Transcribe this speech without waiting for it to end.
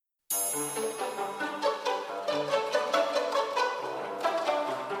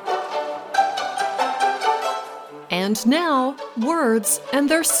And now, words and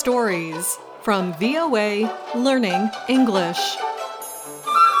their stories from VOA Learning English.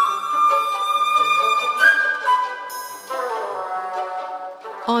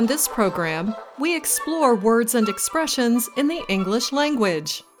 On this program, we explore words and expressions in the English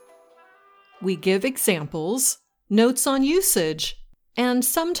language. We give examples, notes on usage, and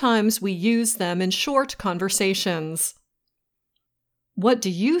sometimes we use them in short conversations. What do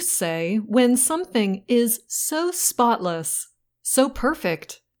you say when something is so spotless, so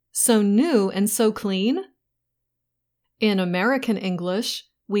perfect, so new and so clean? In American English,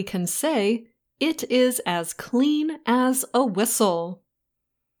 we can say, "It is as clean as a whistle."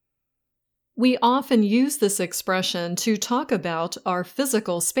 We often use this expression to talk about our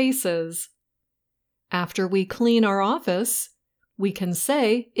physical spaces. After we clean our office, we can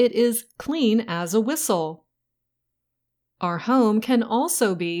say it is clean as a whistle. Our home can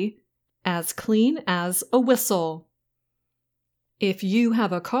also be as clean as a whistle. If you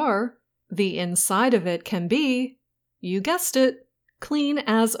have a car, the inside of it can be, you guessed it, clean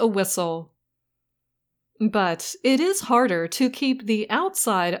as a whistle. But it is harder to keep the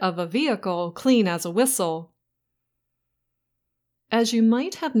outside of a vehicle clean as a whistle. As you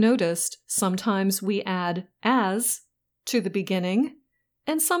might have noticed, sometimes we add as to the beginning,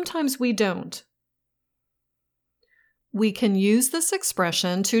 and sometimes we don't. We can use this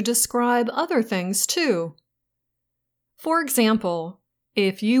expression to describe other things too. For example,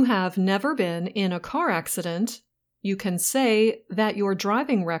 if you have never been in a car accident, you can say that your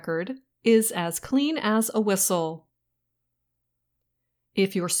driving record is as clean as a whistle.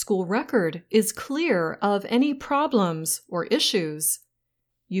 If your school record is clear of any problems or issues,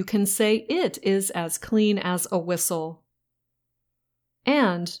 you can say it is as clean as a whistle.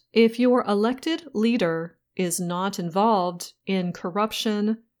 And if your elected leader is not involved in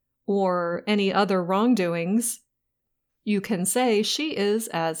corruption or any other wrongdoings, you can say she is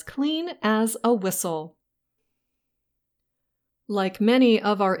as clean as a whistle. Like many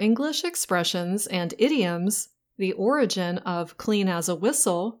of our English expressions and idioms, the origin of clean as a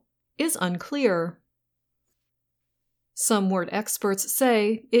whistle is unclear. Some word experts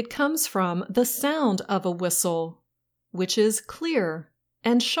say it comes from the sound of a whistle, which is clear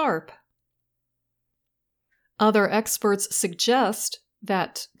and sharp. Other experts suggest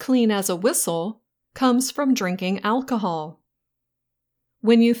that clean as a whistle comes from drinking alcohol.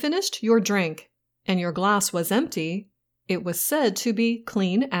 When you finished your drink and your glass was empty, it was said to be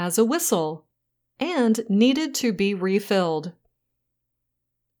clean as a whistle and needed to be refilled.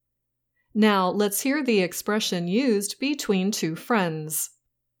 Now let's hear the expression used between two friends.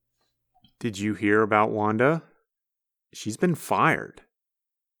 Did you hear about Wanda? She's been fired.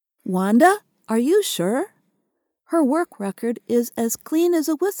 Wanda, are you sure? Her work record is as clean as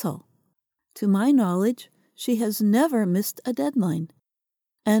a whistle. To my knowledge, she has never missed a deadline,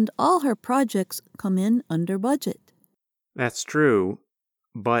 and all her projects come in under budget. That's true,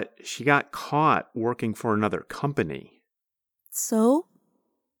 but she got caught working for another company. So,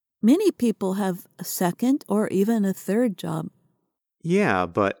 many people have a second or even a third job. Yeah,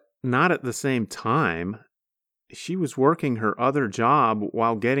 but not at the same time. She was working her other job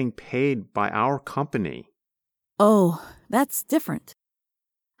while getting paid by our company. Oh, that's different.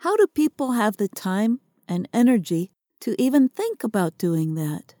 How do people have the time and energy to even think about doing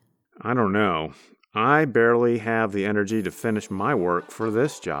that? I don't know. I barely have the energy to finish my work for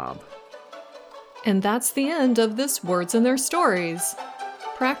this job. And that's the end of this Words and Their Stories.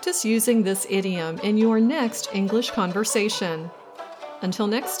 Practice using this idiom in your next English conversation. Until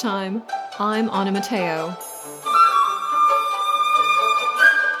next time, I'm Anna Mateo.